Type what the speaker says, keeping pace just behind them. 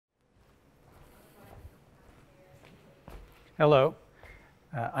Hello,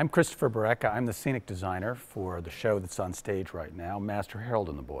 I'm Christopher Barreca. I'm the scenic designer for the show that's on stage right now, Master Harold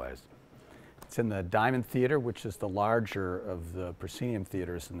and the Boys. It's in the Diamond Theater, which is the larger of the proscenium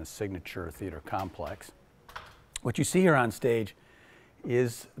theaters in the Signature Theater complex. What you see here on stage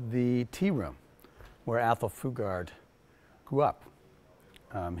is the tea room where Athol Fugard grew up.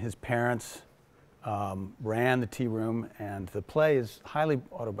 His parents ran the tea room, and the play is highly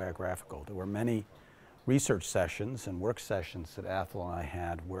autobiographical. There were many research sessions and work sessions that Athol and I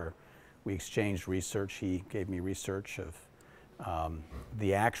had where we exchanged research. He gave me research of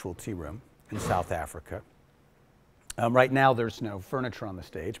the actual tea room in South Africa. Right now there's no furniture on the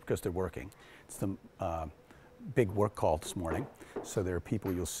stage because they're working. It's the big work call this morning, so there are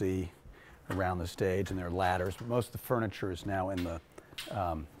people you'll see around the stage and there are ladders. Most of the furniture is now in the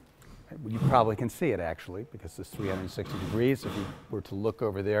you probably can see it actually because it's 360 degrees. If you were to look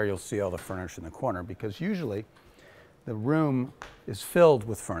over there, you'll see all the furniture in the corner because usually the room is filled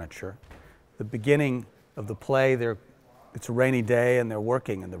with furniture. The beginning of the play, it's a rainy day and they're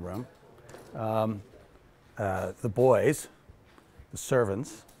working in the room. The boys, the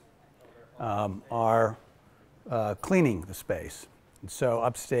servants, are cleaning the space. And so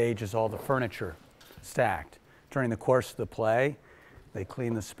upstage is all the furniture stacked. During the course of the play, they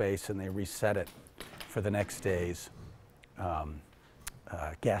clean the space and they reset it for the next day's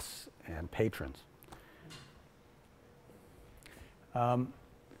guests and patrons.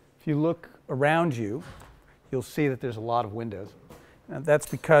 If you look around you, you'll see that there's a lot of windows. And that's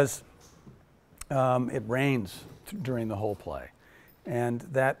because it rains during the whole play. And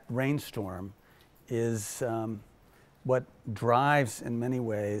that rainstorm is what drives, in many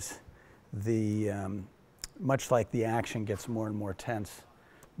ways, much like the action gets more and more tense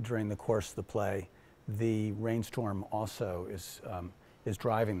during the course of the play, the rainstorm also is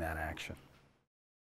driving that action.